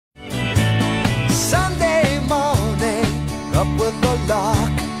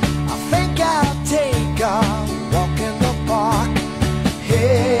dark. I think I'll take a walk in the park.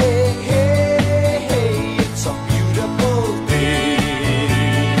 Hey, hey, hey, it's a beautiful day.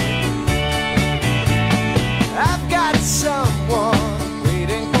 I've got someone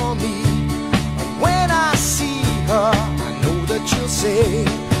waiting for me, and when I see her, I know that she'll say,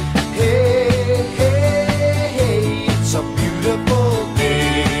 hey, hey, hey, it's a beautiful day.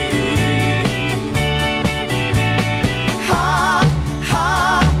 Hot,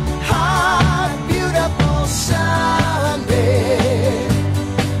 hot, hot, beautiful Sunday.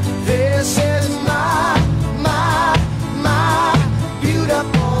 This is my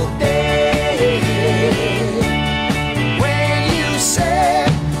beautiful day. When you say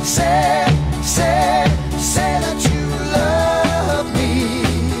that you love me,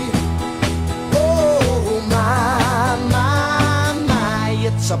 oh my,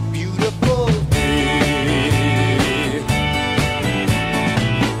 it's a beautiful day.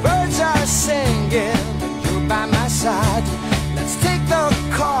 Birds are singing, and you're by my side. Let's take the